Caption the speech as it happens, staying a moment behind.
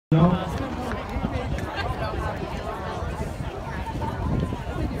Number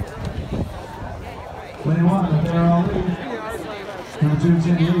 2,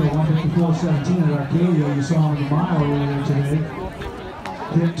 San Diego, 154.17 at Arcadia. You saw him in the mile earlier today.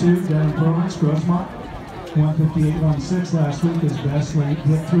 Hit 2, Devin Provence, Grossmont. 158.16 last week is best late.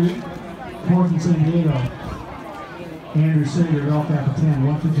 Hit 3, 4th in San Diego. Andrew Sager, Elkhart at 10,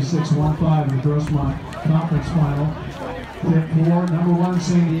 156.15 in the Grossmont Conference Final. Hit 4, number 1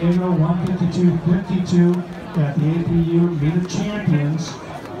 San Diego, 152.52 at the APU Meet of Champions.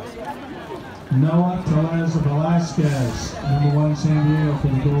 Noah Telez of Velasquez, number 1 San Diego for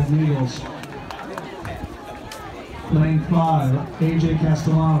the Golden Eagles. Lane 5, AJ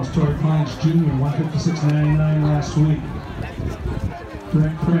Castellanos, Torrey Pines Jr., 156.99 last week.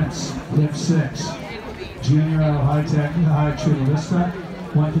 Brent Prince, hit 6. Junior out of High Chula Vista,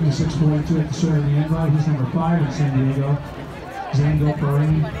 156.42 at the start of the invite. He's number 5 in San Diego. Zango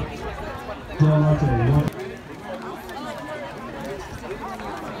Perini, Del Norte.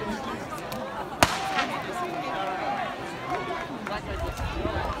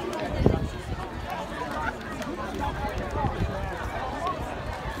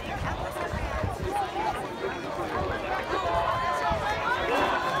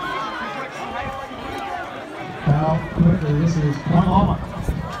 Now, quickly, this is Oklahoma.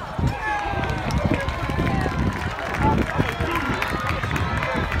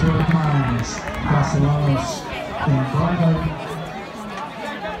 Torrey Pines, Castellanos, and Bartlett.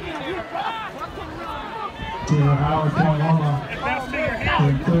 Taylor Howard, Oklahoma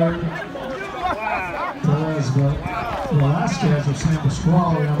in 3rd. Perez, but Velasquez of San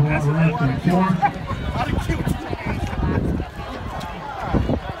Pasquale, number 1 ranked in 4th.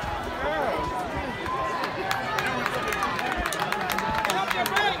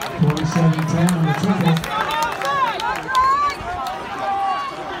 47-10 on the triple.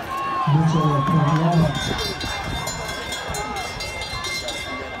 Mitchell of Oklahoma.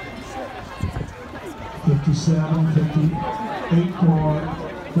 57-58 for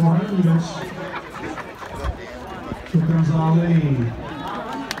 400 meters. Here comes Ali.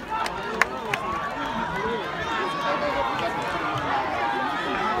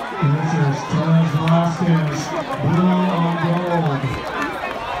 And this is Telez Velasquez, blue on gold.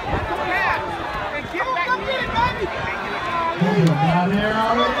 Now there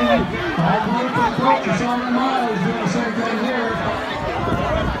already, all political focus on the mile is doing the same thing here.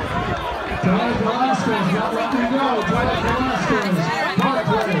 Telez Velasquez got let me go. Telez Velasquez, hard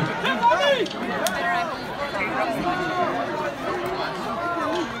play.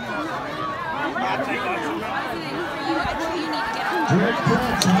 Drake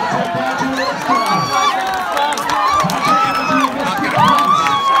Prince, I'll take that to Vista.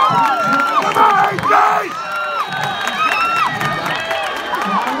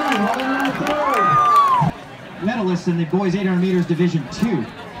 Medalist in the boys 800 meters division 2.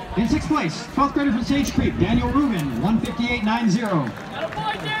 In 6th place, 12th grader from Sage Creek, Daniel Rubin, 158.90.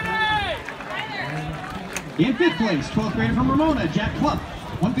 In 5th place, 12th grader from Ramona, Jack Clough,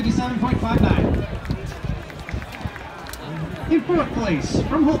 157.59. In 4th place,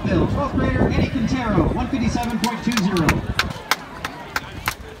 from Holtville, 12th grader Eddie Quintero,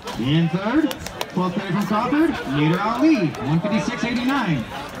 157.20. In 3rd, 12th grader from Crawford, Nader Ali, 156.89.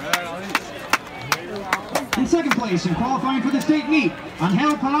 In 2nd place and qualifying for the state meet,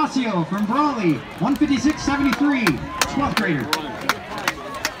 Angel Palacio from Brawley, 156.73, 12th grader.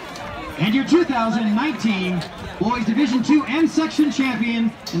 And your 2019 boys Division II and section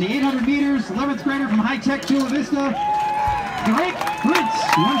champion in the 800 meters, 11th grader from High Tech Chula Vista, Drake Prince,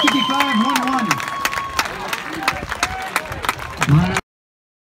 155.11.